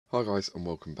Hi guys, and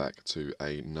welcome back to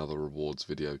another rewards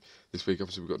video. This week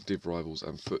obviously we've got Div Rivals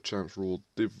and FUT Champs reward.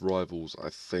 Div Rivals, I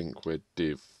think we're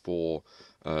Div 4.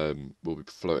 We'll be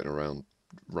floating around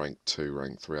rank 2,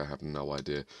 rank 3, I have no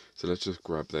idea. So let's just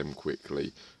grab them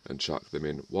quickly and chuck them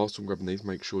in. Whilst I'm grabbing these,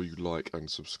 make sure you like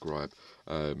and subscribe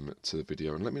to the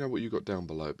video. And let me know what you got down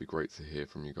below. It'd be great to hear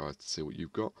from you guys to see what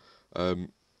you've got.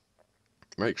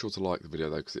 Make sure to like the video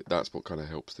though, because that's what kind of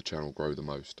helps the channel grow the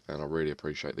most, and I really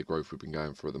appreciate the growth we've been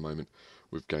going for at the moment.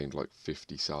 We've gained like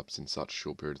 50 subs in such a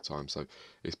short period of time, so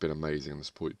it's been amazing, and the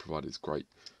support you provided is great.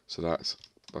 So that's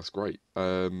great.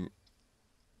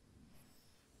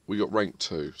 We got rank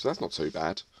 2, so that's not too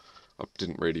bad. I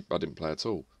didn't play at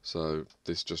all. So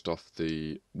this just off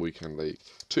the weekend league.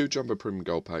 2 jumbo premium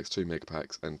gold packs, 2 mega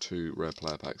packs, and 2 rare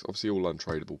player packs. Obviously all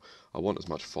untradeable. I want as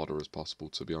much fodder as possible,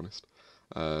 to be honest.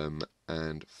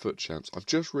 And FUT Champs. I've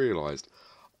just realised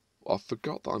I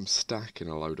forgot that I'm stacking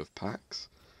a load of packs,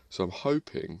 so I'm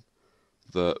hoping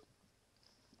that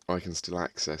I can still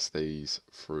access these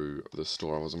through the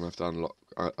store. I was going to have to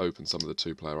open some of the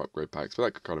 2-player upgrade packs, but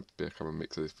that could kind of become a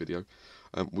mix of this video.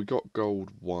 We got gold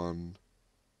 1,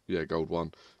 yeah, gold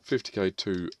 1, 50k,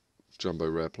 2 jumbo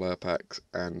rare player packs,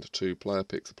 and 2 player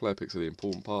picks. The player picks are the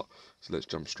important part, so let's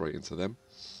jump straight into them.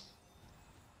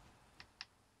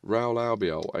 Raul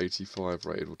Albiol, 85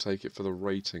 rated. We'll take it for the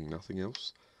rating, nothing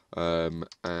else.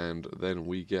 And then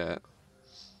we get...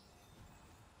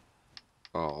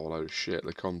 oh, load of shit.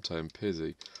 Lecomte and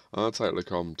Pizzi. I'll take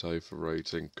Lecomte for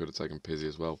rating. Could have taken Pizzi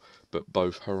as well. But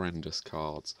both horrendous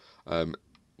cards.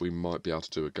 We might be able to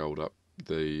do a gold up.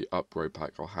 The upgrade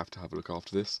pack, I'll have to have a look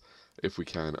after this. If we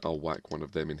can, I'll whack one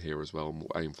of them in here as well. And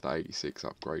we'll aim for that 86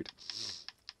 upgrade.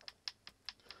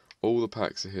 All the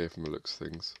packs are here from the looks of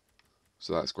things.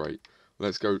 So that's great.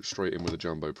 Let's go straight in with the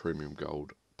Jumbo Premium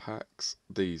Gold packs.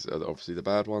 These are obviously the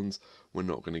bad ones. We're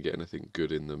not going to get anything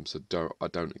good in them, so I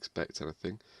don't expect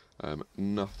anything.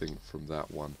 Nothing from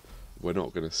that one. We're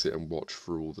not going to sit and watch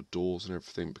through all the doors and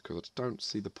everything, because I don't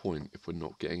see the point if we're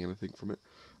not getting anything from it.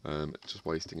 Just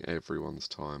wasting everyone's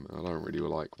time. I don't really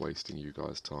like wasting you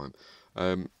guys' time.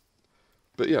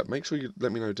 But yeah, make sure you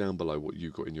let me know down below what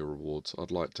you got in your rewards. I'd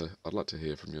like to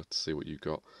hear from you to see what you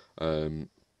got.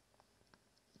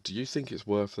 Do you think it's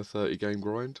worth the 30 game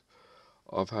grind?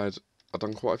 I've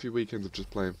done quite a few weekends of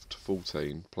just playing to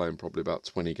 14, playing probably about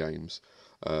 20 games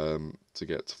to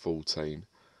get to 14,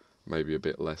 maybe a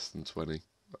bit less than 20,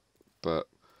 but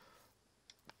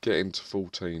getting to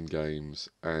 14 games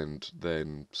and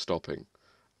then stopping.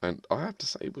 And I have to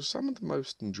say, it was some of the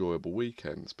most enjoyable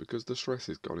weekends because the stress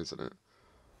is gone, isn't it?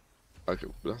 Okay,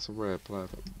 that's a rare player.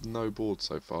 No board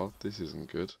so far. This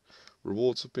isn't good.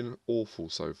 Rewards have been awful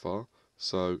so far.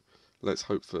 So let's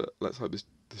hope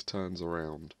this turns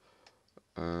around.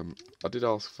 I did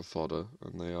ask for fodder,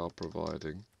 and they are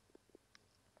providing.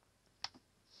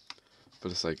 For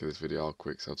the sake of this video, I'll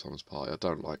quick sell Thomas Party. I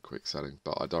don't like quick selling,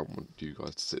 but I don't want you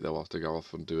guys to sit there whilst I go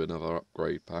off and do another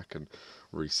upgrade pack and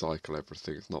recycle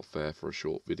everything. It's not fair for a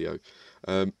short video.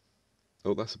 Oh,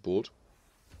 that's a board.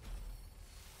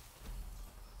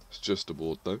 It's just a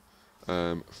board though.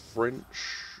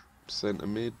 French centre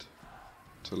mid.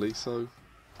 Tolisso.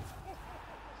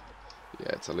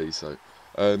 Yeah, Tolisso.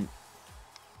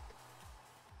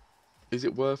 Is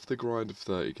it worth the grind of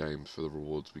 30 games for the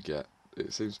rewards we get?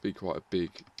 It seems to be quite a big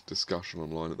discussion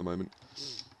online at the moment.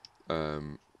 A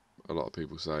lot of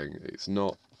people saying it's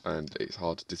not, and it's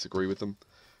hard to disagree with them.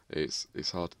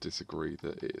 It's hard to disagree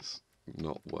that it's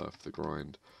not worth the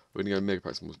grind. We're going to go mega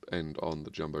packs and we'll end on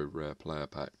the jumbo rare player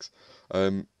packs.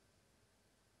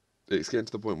 It's getting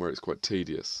to the point where it's quite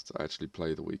tedious to actually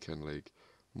play the weekend league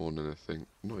more than anything.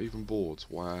 Not even boards.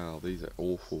 Wow, these are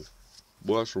awful.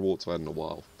 Worst rewards I've had in a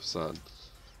while, for certain.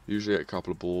 Usually get a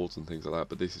couple of boards and things like that,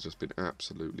 but this has just been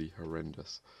absolutely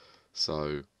horrendous.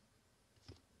 So,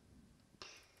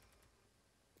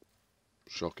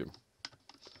 shocking.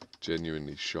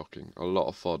 Genuinely shocking. A lot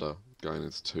of fodder going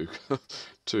into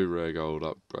two rare gold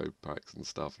upgrade packs and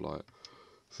stuff like that.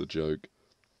 It's a joke.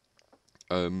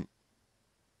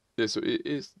 Yeah, so it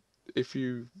is. Are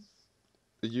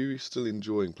you still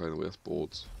enjoying playing the West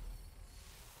boards?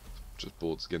 Just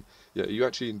boards again. Yeah, are you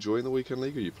actually enjoying the weekend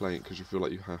league, or are you playing it because you feel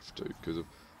like you have to? Because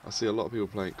I see a lot of people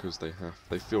playing it because they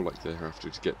feel like they have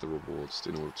to get the rewards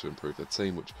in order to improve their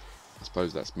team, which I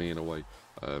suppose that's me in a way.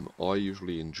 I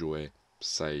usually enjoy,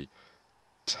 say,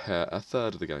 a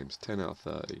third of the games, 10 out of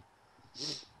 30,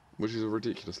 which is a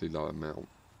ridiculously low amount.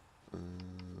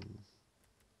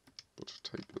 Let's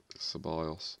take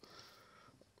Ceballos.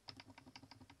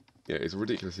 Yeah, it's a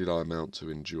ridiculously low amount to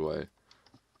enjoy.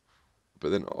 But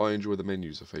then I enjoy the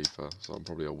menus of FIFA, so I'm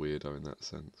probably a weirdo in that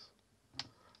sense.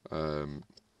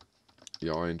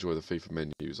 yeah, I enjoy the FIFA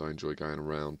menus. I enjoy going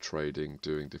around, trading,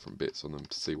 doing different bits on them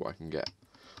to see what I can get.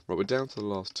 Right, we're down to the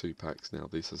last 2 packs now.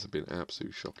 This has been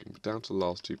absolutely shocking. We're down to the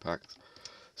last 2 packs.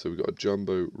 So we've got a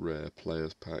Jumbo Rare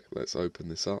Players Pack. Let's open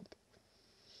this up.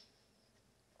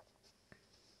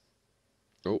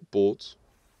 Oh, boards.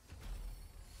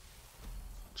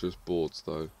 Just boards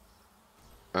though.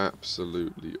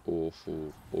 Absolutely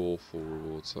awful, awful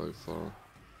reward so far.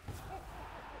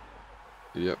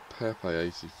 Yep, Pepe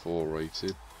 84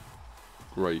 rated.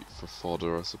 Great for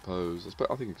fodder, I suppose.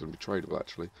 I think it's going to be tradable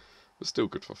actually, but still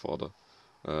good for fodder.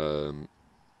 And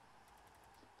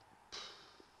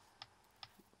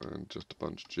just a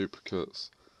bunch of duplicates.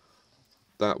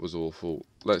 That was awful.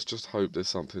 Let's just hope there's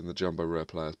something in the Jumbo Rare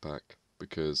Players Pack,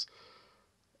 because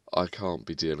I can't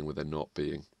be dealing with there not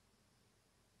being.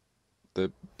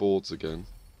 They're boards again.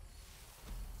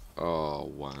 Oh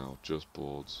wow, just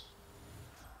boards.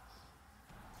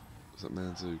 Is that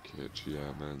Mandzukic?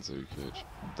 Yeah, Mandzukic.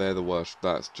 They're the worst.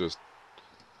 That's just...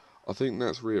 I think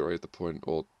that's reiterated the point,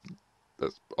 or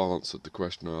that's answered the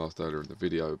question I asked earlier in the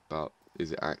video about,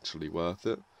 is it actually worth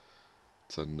it?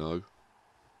 So no.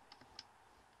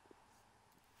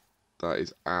 That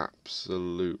is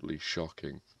absolutely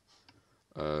shocking.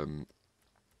 I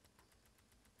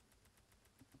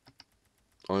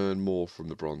earn more from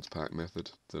the bronze pack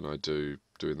method than I do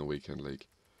doing the weekend league.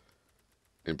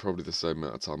 In probably the same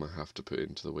amount of time I have to put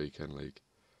into the weekend league,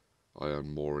 I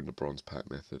earn more in the bronze pack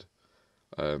method.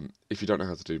 If you don't know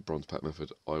how to do bronze pack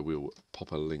method, I will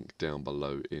pop a link down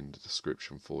below in the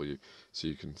description for you so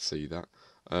you can see that,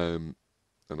 and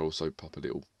also pop a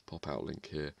little pop out link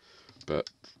here. But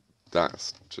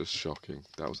that's just shocking.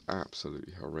 That was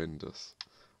absolutely horrendous.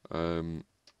 Then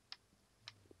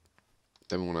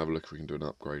we want to have a look if we can do an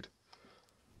upgrade.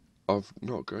 I've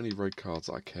not got any red cards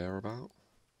that I care about.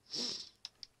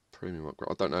 Premium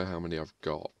upgrade. I don't know how many I've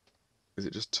got. Is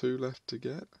it just 2 left to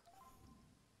get?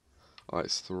 Oh,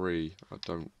 it's 3. I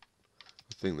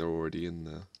think they're already in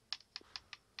there.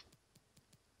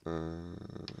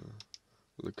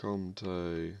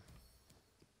 Leconte,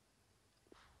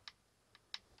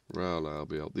 Real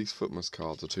Albiol. These Footmas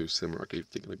cards are too similar. I keep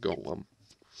thinking I got one.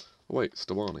 Oh wait,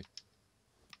 Stawani.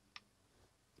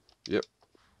 Yep,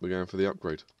 we're going for the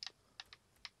upgrade.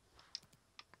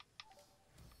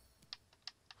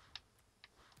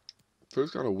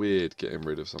 Feels kind of weird getting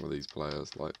rid of some of these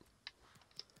players. Like,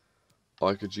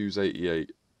 I could use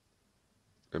 88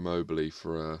 Immobile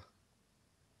for a...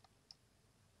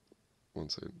 One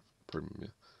second, premium,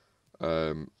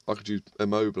 yeah. I could use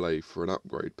Immobile for an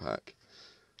upgrade pack,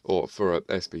 or for a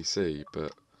SBC,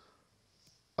 but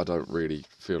I don't really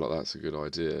feel like that's a good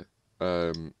idea.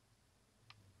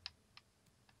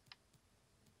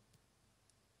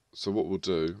 So what we'll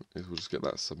do is we'll just get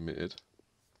that submitted.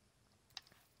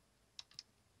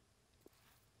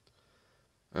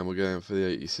 And we're going for the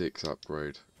 86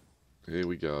 upgrade. Here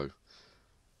we go.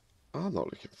 I'm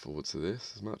not looking forward to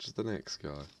this as much as the next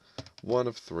guy. 1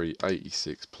 of 3,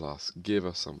 86 plus. Give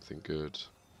us something good.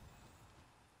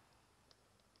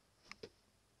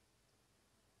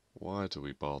 Why do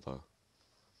we bother?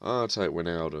 I'll take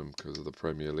Wijnaldum because of the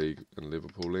Premier League and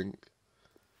Liverpool link.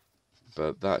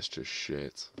 But that's just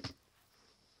shit.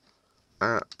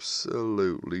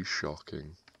 Absolutely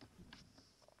shocking.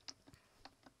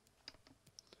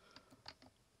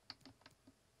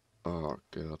 Oh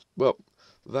god. Well,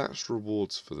 that's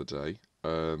rewards for the day.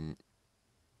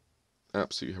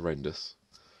 Absolutely horrendous.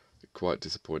 Quite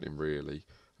disappointing, really.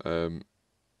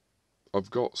 I've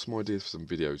got some ideas for some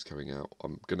videos coming out.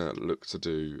 I'm gonna look to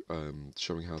do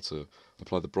showing how to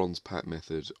apply the bronze pack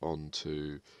method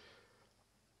onto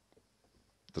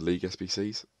the League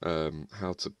SBCs.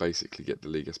 How to basically get the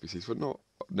League SBCs, but not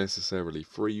necessarily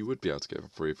free. You would be able to get it for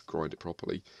free if you grind it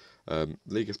properly.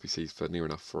 League SBCs for near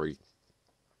enough free,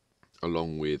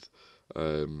 along with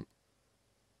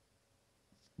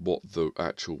what the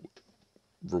actual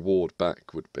reward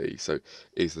back would be. So,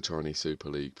 is the Chinese Super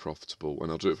League profitable?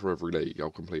 And I'll do it for every league.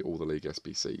 I'll complete all the League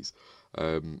SBCs.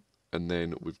 And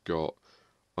then we've got,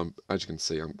 as you can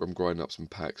see, I'm grinding up some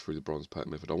packs through the bronze pack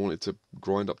method. I wanted to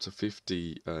grind up to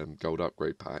 50 gold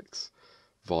upgrade packs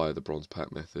via the bronze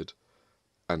pack method,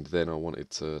 and then I wanted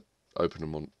to open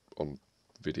them on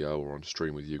video or on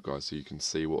stream with you guys so you can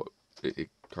see what it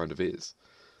kind of is.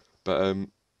 But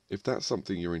if that's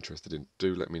something you're interested in,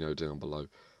 do let me know down below.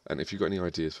 And if you've got any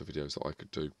ideas for videos that I could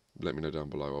do, let me know down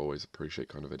below. I always appreciate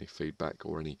kind of any feedback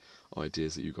or any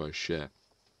ideas that you guys share.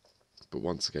 But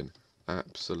once again,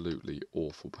 absolutely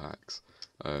awful packs.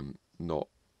 Not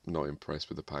impressed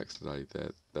with the packs today.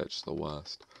 They're just the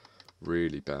worst.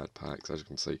 Really bad packs. As you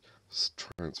can see,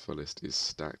 transfer list is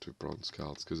stacked with bronze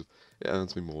cards because it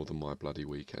earns me more than my bloody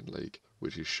weekend league,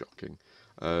 which is shocking.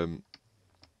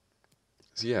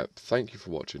 So yeah, thank you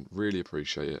for watching, really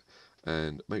appreciate it,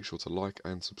 and make sure to like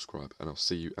and subscribe, and I'll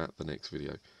see you at the next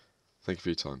video. Thank you for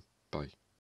your time, bye.